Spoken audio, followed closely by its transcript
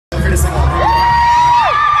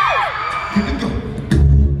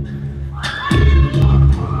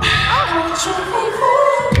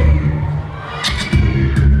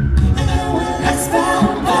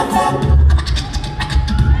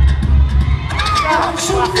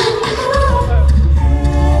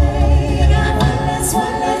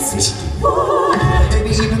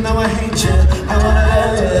Baby, even though I hate you, I wanna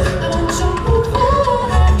love you.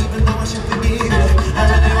 And even though I should forgive you, I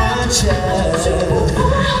really want you.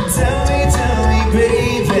 Tell me,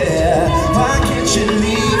 baby, why can't you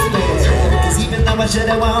leave me? 'Cause even though I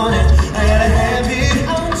should've wanted, I gotta have you.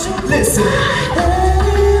 Listen.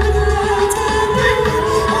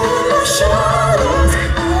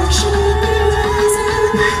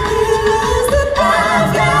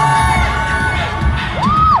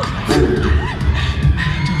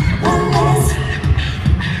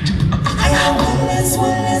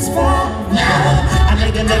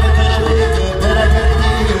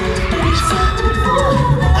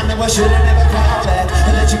 I should've never called back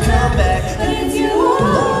and let you come back.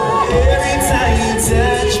 Every time you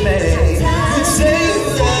touch me, you say you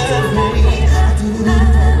love me. I do not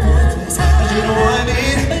want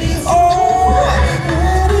it. Oh,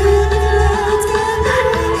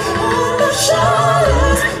 on the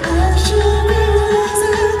shoulders, I should be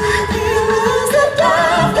rising. He was the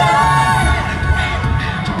love guy.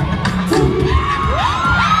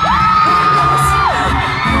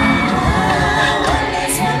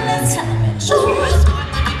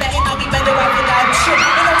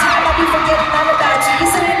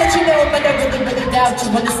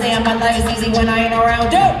 You understand my life is easy when I ain't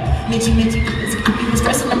around you. Mitchy, keep me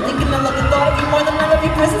stressing. I'm thinking I love the thought of you more than love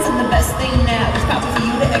your presence. And the best thing now is probably for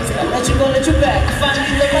you to exit. I'll let you go, let you back.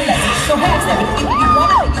 Finally learn my lesson. So half step it. If you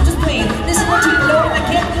want it, you just plead. Listen what you know, and I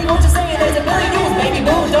can't believe what you're saying. There's a million rules, baby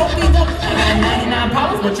boo. Don't be dumb. I got 99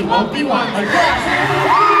 problems, but you won't be one. Like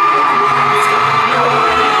that.